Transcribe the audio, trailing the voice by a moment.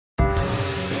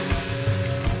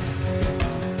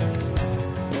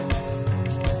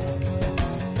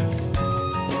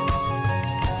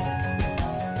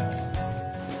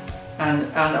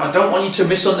And I don't want you to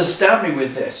misunderstand me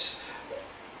with this.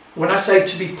 When I say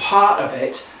to be part of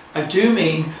it, I do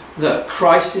mean that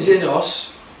Christ is in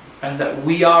us and that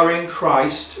we are in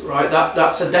Christ, right?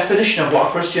 That's a definition of what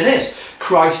a Christian is.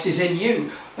 Christ is in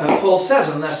you. Paul says,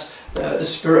 unless the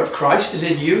Spirit of Christ is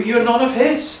in you, you're none of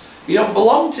his. You don't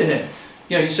belong to him.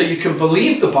 You know, so you can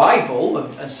believe the Bible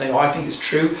and say, oh, I think it's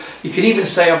true. You can even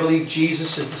say, I believe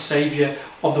Jesus is the Saviour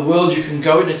of the world. You can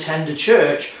go and attend a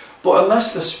church. But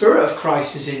unless the Spirit of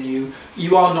Christ is in you,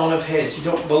 you are none of his. You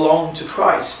don't belong to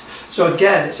Christ. So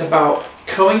again, it's about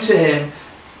coming to him,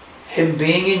 him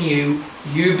being in you,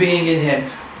 you being in him.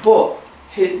 But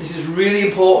this is really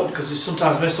important because it's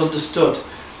sometimes misunderstood.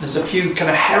 There's a few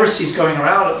kind of heresies going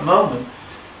around at the moment.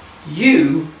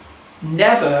 You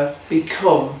never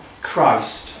become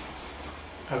Christ.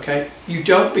 Okay? You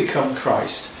don't become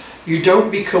Christ. You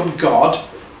don't become God.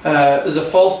 There's a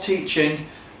false teaching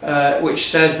which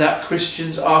says that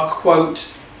Christians are,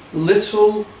 quote,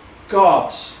 little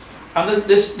gods. And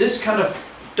this kind of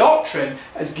doctrine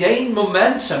has gained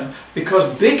momentum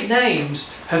because big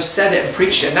names have said it and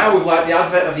preached it. Now with like the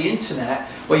advent of the internet,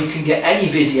 where you can get any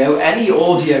video, any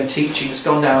audio teaching that's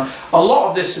gone down, a lot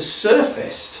of this has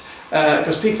surfaced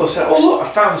because people have said, oh look, I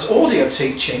found this audio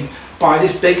teaching by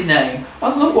this big name,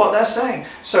 and look what they're saying.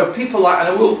 So people like, and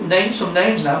I will name some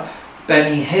names now,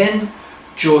 Hinn,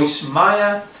 Joyce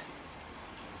Meyer.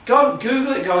 Go and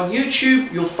Google it, go on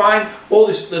YouTube, you'll find all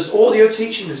this, there's audio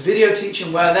teaching, there's video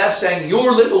teaching where they're saying you're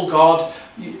a little God.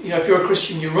 You know, if you're a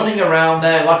Christian, you're running around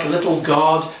there like a little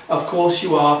God. Of course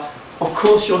you are. Of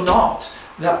course you're not.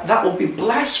 That will be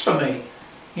blasphemy.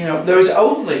 You know, there is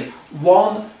only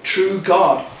one true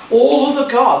God. All other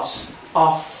gods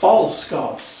are false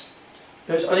gods.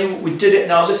 There's only, we did it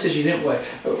in our liturgy, didn't we?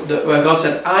 Where God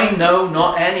said, I know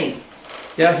not any.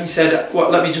 Yeah, he said, well,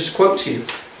 let me just quote to you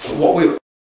what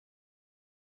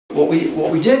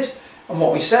we did and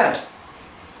what we said,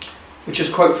 which is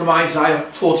a quote from Isaiah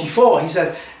 44. He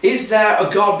said, is there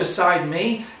a God beside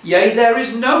me? Yea, there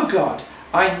is no God.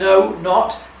 I know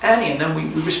not any. And then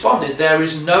we responded, there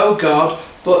is no God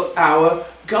but our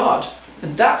God.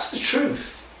 And that's the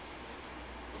truth.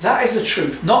 That is the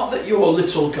truth. Not that you're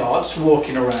little gods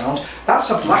walking around. That's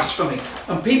a blasphemy.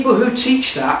 And people who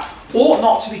teach that ought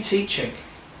not to be teaching,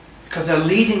 because they're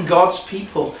leading God's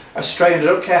people astray, and I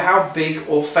don't care how big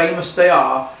or famous they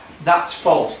are, that's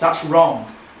false, that's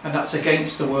wrong, and that's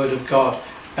against the word of God,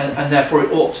 and therefore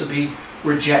it ought to be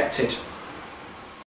rejected.